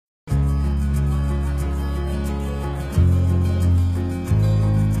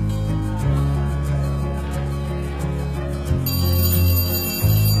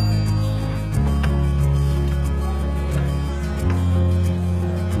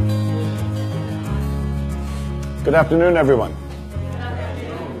Good afternoon, everyone.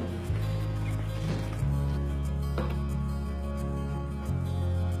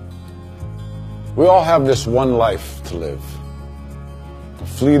 We all have this one life to live. A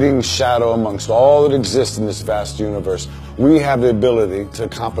fleeting shadow amongst all that exists in this vast universe. We have the ability to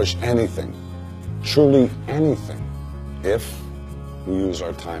accomplish anything, truly anything, if we use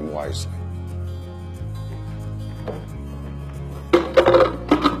our time wisely.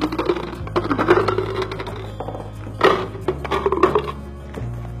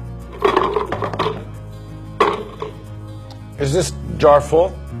 Is this jar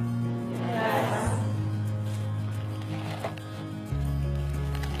full? Yes.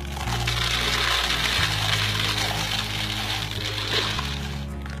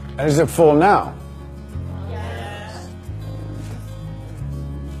 And is it full now? Yes.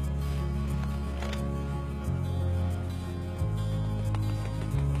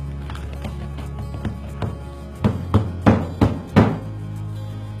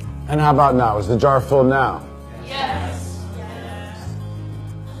 And how about now? Is the jar full now? Yes. Yes.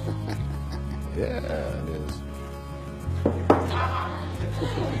 Yeah, it is.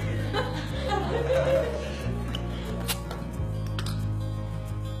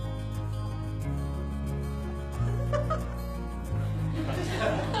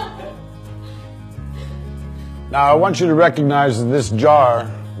 Now, I want you to recognize that this jar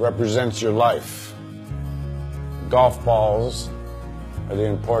represents your life. Golf balls are the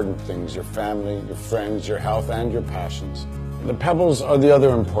important things, your family, your friends, your health, and your passions. The pebbles are the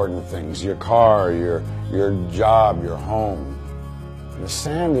other important things, your car, your job, your home. And the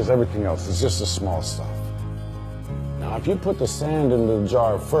sand is everything else, it's just the small stuff. Now, if you put the sand into the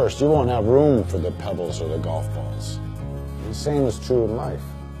jar first, you won't have room for the pebbles or the golf balls. And the same is true in life.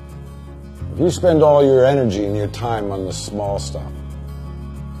 If you spend all your energy and your time on the small stuff,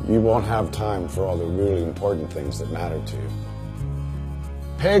 you won't have time for all the really important things that matter to you.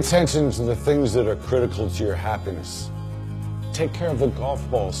 Pay attention to the things that are critical to your happiness. Take care of the golf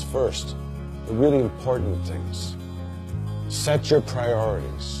balls first, the really important things. Set your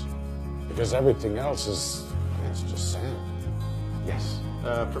priorities, because everything else is just sand. Yes?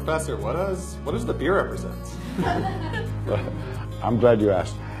 Professor, what does the beer represent? I'm glad you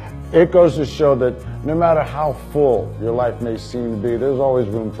asked. It goes to show that no matter how full your life may seem to be, there's always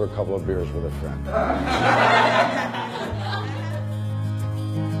room for a couple of beers with a friend.